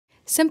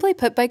Simply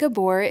Put by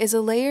Gabor is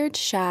a layered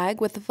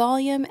shag with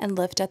volume and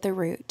lift at the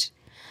root.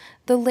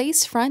 The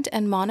lace front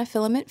and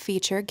monofilament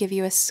feature give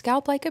you a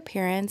scalp-like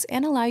appearance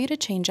and allow you to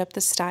change up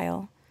the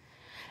style.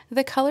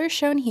 The color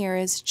shown here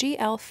is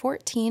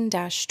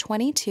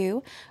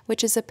GL14-22,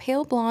 which is a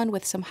pale blonde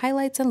with some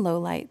highlights and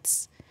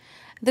lowlights.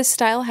 The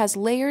style has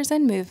layers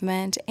and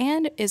movement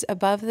and is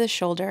above the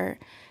shoulder.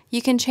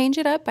 You can change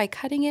it up by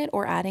cutting it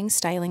or adding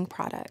styling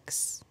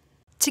products.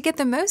 To get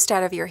the most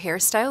out of your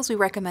hairstyles, we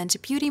recommend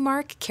Beauty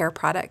Mark Care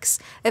products,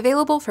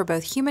 available for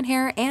both human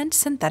hair and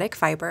synthetic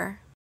fiber.